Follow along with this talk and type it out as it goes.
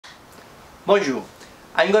Bonjour!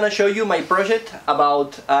 I'm gonna show you my project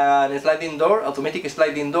about a sliding door, automatic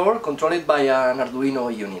sliding door controlled by an Arduino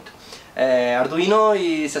unit. Arduino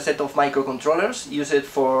is a set of microcontrollers used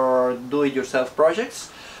for do-it-yourself projects,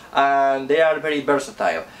 and they are very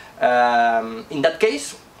versatile. In that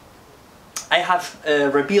case, I have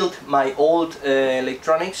rebuilt my old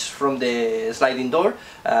electronics from the sliding door.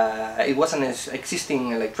 It was an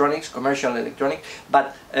existing electronics, commercial electronic,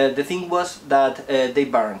 but the thing was that they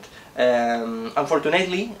burned.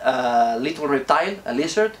 Unfortunately, a little reptile, a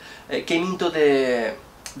lizard, came into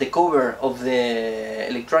the cover of the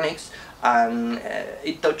electronics, and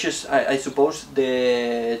it touches, I suppose,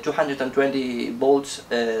 the 220 volts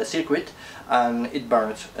circuit, and it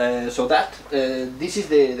burns. So that this is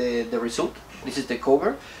the result. This is the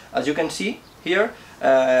cover. As you can see here,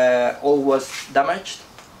 all was damaged.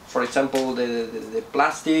 For example, the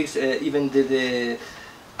plastics, even the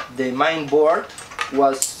main board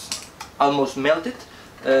was almost melted.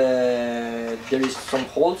 There is some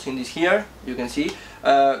holes in this here, you can see.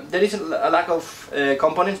 There is a lack of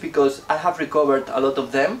components because I have recovered a lot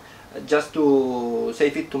of them just to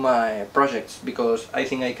save it to my projects, because I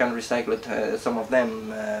think I can recycle it, some of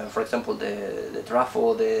them. For example, the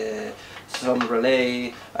trafo, some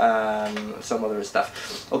relay, and some other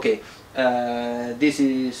stuff. Okay, this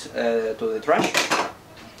is to the trash.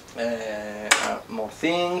 More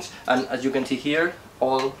things, and as you can see here,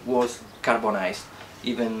 all was carbonized,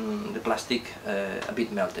 even the plastic a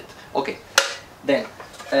bit melted. Okay, then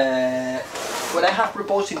what I have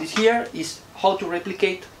proposed in this here is how to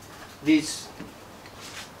replicate this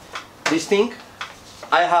thing.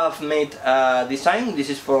 I have made a design. This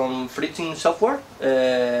is from Fritzing software.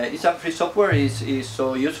 It's a free software, is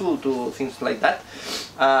so useful to things like that,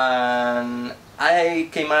 and I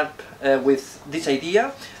came up with this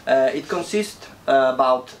idea. It consists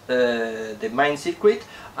about the main circuit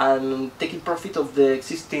and taking profit of the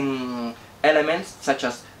existing elements, such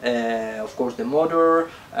as of course the motor,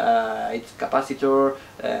 its capacitor,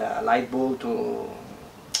 a light bulb to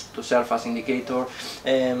serve as indicator,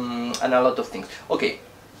 and a lot of things. Okay,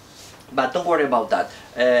 but don't worry about that.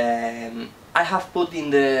 I have put in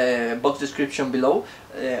the box description below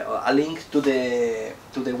a link to the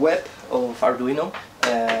web of Arduino.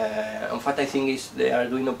 In fact, I think it's the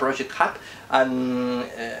Arduino project hub, and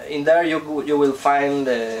in there you will find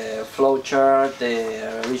the flowchart,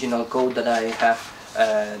 the original code that I have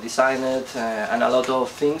designed, and a lot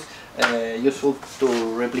of things useful to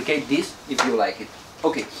replicate this if you like it.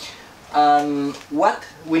 Okay, what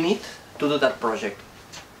we need to do that project?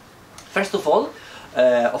 First of all,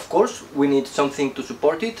 of course, we need something to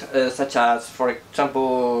support it, such as, for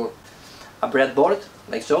example, a breadboard,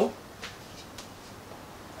 like so.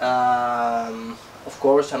 Of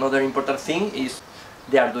course, another important thing is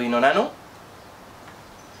the Arduino Nano.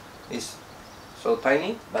 It's so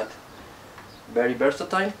tiny, but very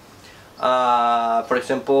versatile. For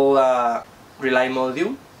example, relay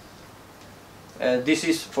module. This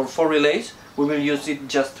is for 4 relays. We will use it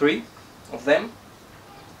just 3 of them.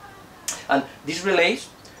 And these relays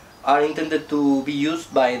are intended to be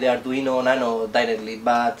used by the Arduino Nano directly,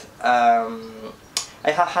 but I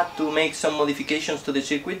have had to make some modifications to the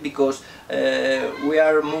circuit because we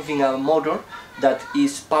are moving a motor that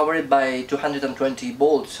is powered by 220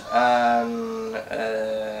 volts and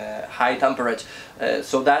high amperage,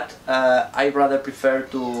 so that I rather prefer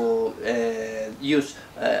to use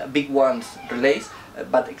big ones relays,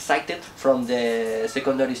 but excited from the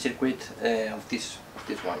secondary circuit of this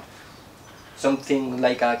one. Something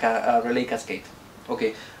like a relay cascade.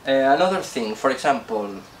 Okay, another thing, for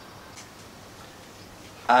example,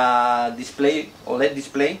 a display, OLED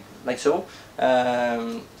display, like so.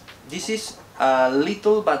 This is a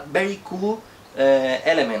little but very cool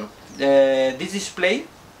element. This display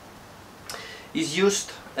is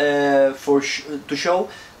used to show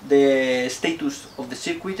the status of the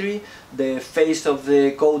circuitry, the phase of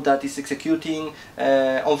the code that is executing.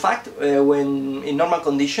 In fact, when in normal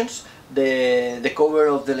conditions, the cover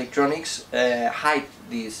of the electronics hide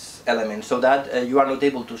these elements, so that you are not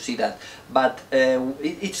able to see that. But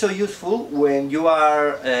it's so useful when you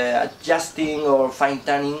are adjusting or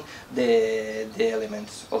fine-tuning the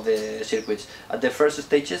elements of the circuits. At the first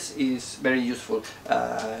stages is very useful.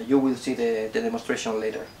 You will see the demonstration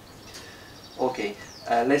later. Okay,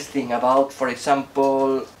 let's think about, for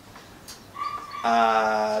example,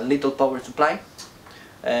 a little power supply.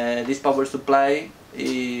 This power supply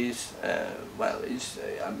is is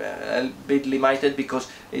a bit limited because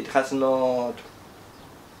it has not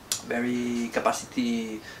very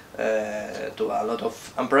capacity to a lot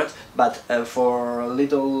of amperage, but for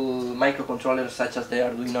little microcontrollers such as the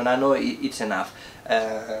Arduino Nano, it's enough.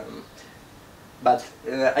 but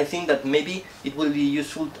I think that maybe it will be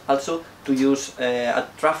useful also to use a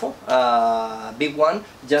trafo, a big one,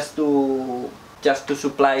 just to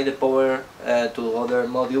supply the power to other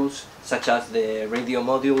modules, such as the radio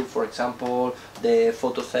module, for example, the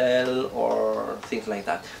photocell, or things like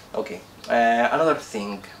that. Okay, another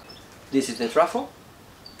thing, this is the trafo.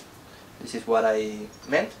 This is what I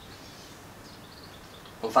meant.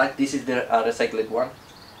 In fact, this is the recycled one.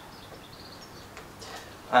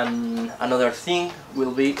 And another thing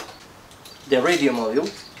will be the radio module.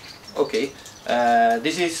 Okay,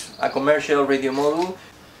 this is a commercial radio module.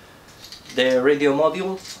 The radio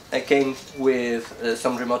module came with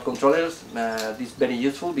some remote controllers. This is very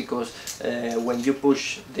useful because when you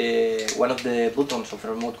push one of the buttons of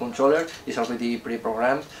the remote controller, is already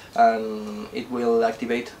pre-programmed and it will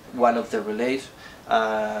activate one of the relays,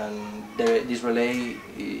 and this relay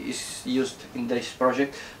is used in this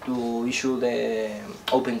project to issue the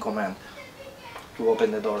open command, to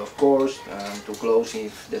open the door, of course, and to close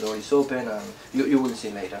if the door is open, and you will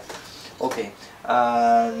see later. Okay,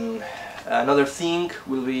 another thing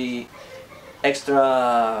will be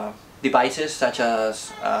extra devices such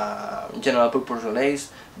as general purpose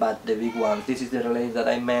relays, but the big ones. This is the relay that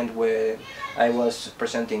I meant when I was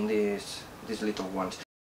presenting these little ones.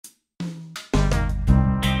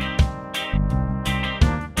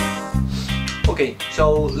 Okay,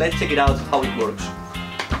 so let's check it out how it works.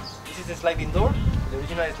 This is the sliding door, the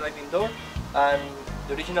original sliding door, and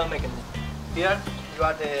the original mechanism. Here you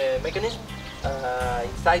are the mechanism.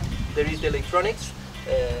 Inside there is the electronics,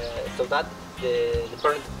 so that the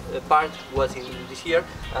current part was in this here,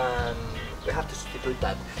 and we have to split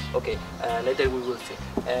that. Okay, later we will see.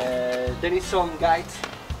 There is some guides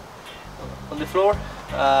on the floor.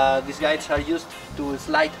 These guides are used to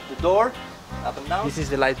slide the door up and down. This is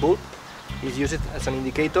the light bulb. It's used as an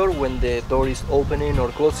indicator when the door is opening or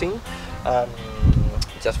closing,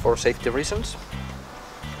 just for safety reasons.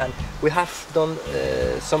 And we have done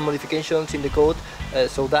some modifications in the code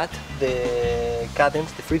so that the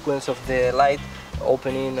cadence, the frequency of the light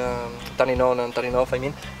opening, turning on and turning off,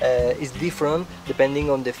 is different depending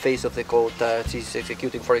on the phase of the code that is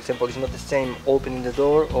executing. For example, it's not the same opening the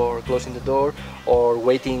door or closing the door, or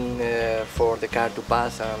waiting for the car to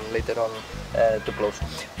pass and later on to close.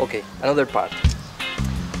 Okay, another part.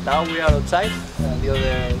 Now we are outside, the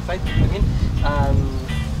other side,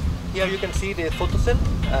 here you can see the photocell.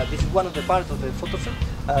 This is one of the parts of the photocell,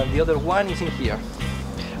 and the other one is in here.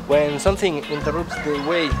 When something interrupts the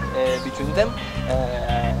way between them,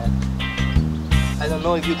 I don't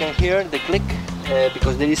know if you can hear the click,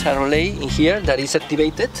 because there is a relay in here that is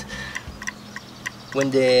activated when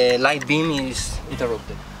the light beam is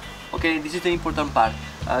interrupted. Okay, this is the important part.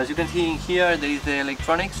 As you can see in here, there is the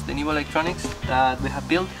electronics, the new electronics that we have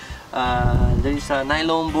built. There is a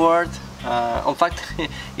nylon board. In fact,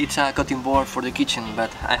 it's a cutting board for the kitchen,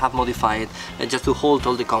 but I have modified it just to hold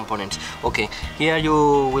all the components. Okay, here you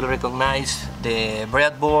will recognize the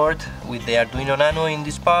breadboard with the Arduino Nano in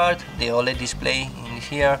this part, the OLED display in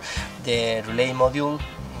here, the relay module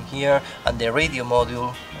in here, and the radio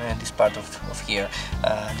module in this part of here.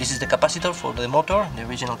 This is the capacitor for the motor, the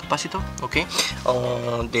original capacitor. Okay,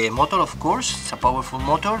 the motor, of course, it's a powerful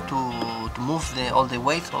motor to move all the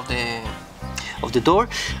weight of the door.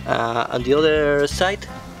 On the other side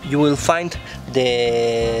you will find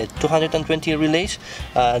the 220 relays.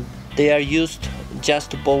 They are used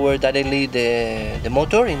just to power directly the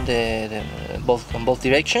motor in both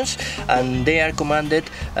directions, and they are commanded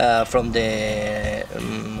from the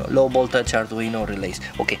low voltage Arduino relays.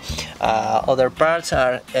 Okay, other parts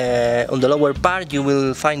are on the lower part. You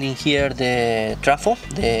will find in here the trafo,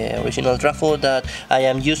 the original trafo that I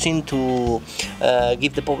am using to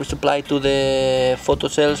give the power supply to the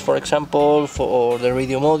photocells, for example, or the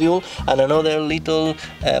radio module, and another little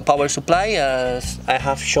power supply, as I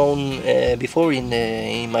have shown before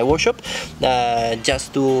in my workshop,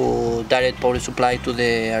 just to direct power supply to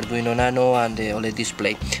the Arduino Nano and the OLED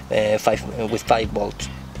display with 5 volts.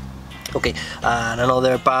 Okay, and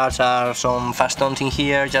another parts are some fastons in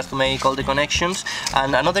here just to make all the connections.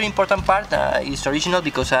 And another important part is original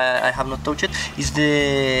because I have not touched it, is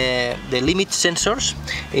the limit sensors.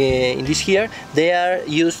 In this here, they are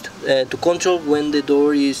used to control when the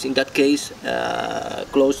door is, in that case,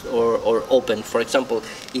 closed or open. For example,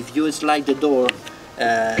 if you slide the door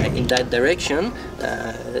in that direction,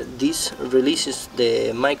 this releases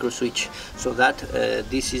the micro switch, so that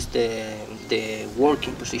this is the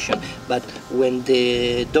working position. But when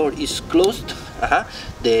the door is closed,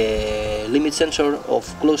 the limit sensor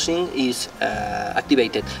of closing is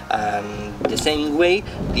activated, and the same way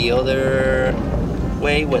the other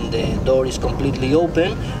way, when the door is completely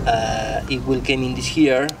open, it will come in this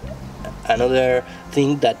here another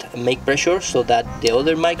thing that make pressure, so that the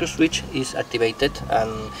other micro switch is activated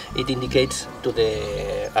and it indicates to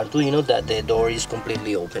the Arduino that the door is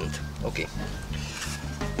completely opened. Okay.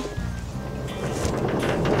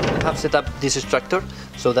 I have set up this extractor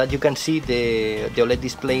so that you can see the OLED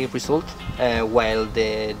display result while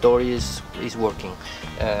the door is working.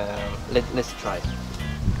 Let's try.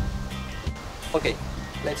 Okay,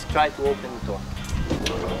 let's try to open the door.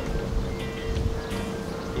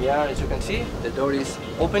 Here, as you can see, the door is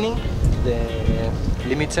opening. The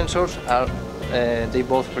limit sensors are they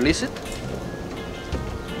both release it.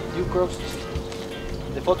 You cross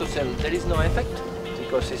the photocell. There is no effect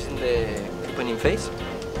because it's in the opening phase.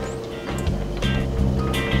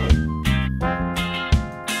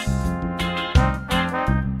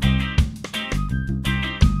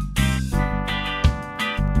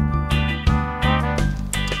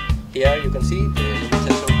 Here you can see the limit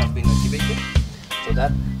sensor has been activated, so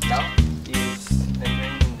that now is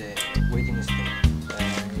entering in the waiting state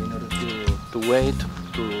in order to wait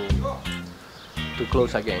to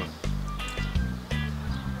close again.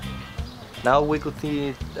 Now we could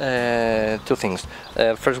see two things.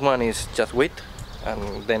 First one is just wait,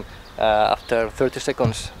 and then after 30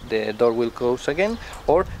 seconds the door will close again,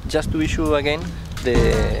 or just to issue again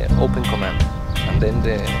the open command, and then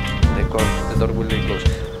the door will be closed.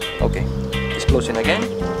 Okay, it's closing again.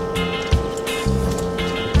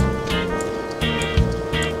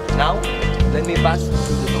 Now, let me pass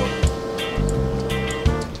through the door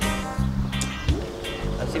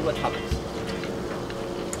and see what happens.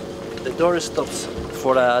 The door stops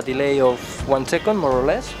for a delay of 1 second, more or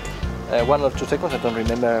less. 1 or 2 seconds, I don't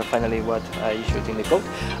remember finally what I issued in the code.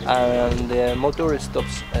 And the motor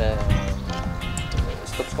stops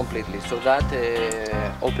completely, so that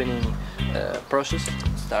opening process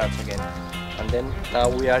starts again. And then now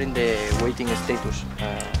we are in the waiting status.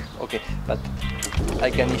 Okay, but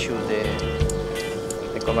I can issue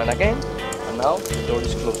the command again, and now the door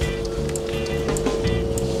is closed.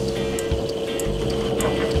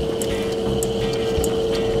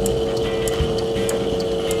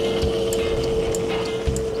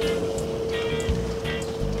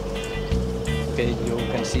 Okay, you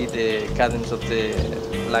can see the cadence of the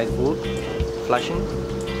light bulb flashing,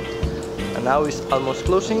 and now it's almost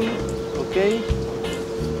closing. Okay,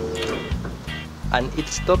 and it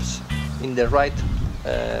stops in the right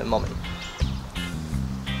moment.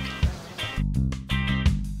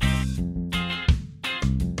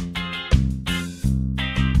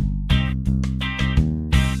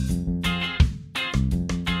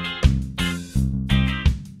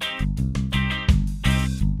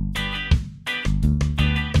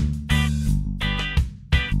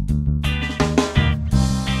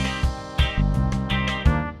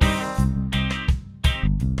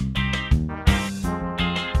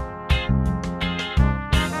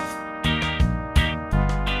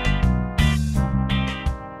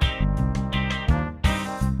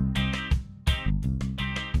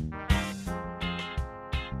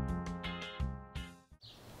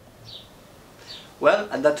 Well,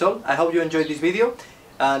 and that's all. I hope you enjoyed this video.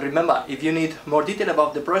 And remember, if you need more detail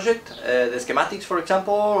about the project, the schematics for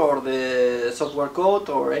example, or the software code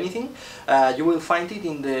or anything, you will find it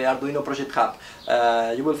in the Arduino Project Hub.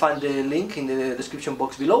 You will find the link in the description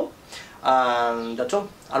box below. And that's all.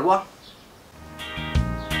 Au revoir.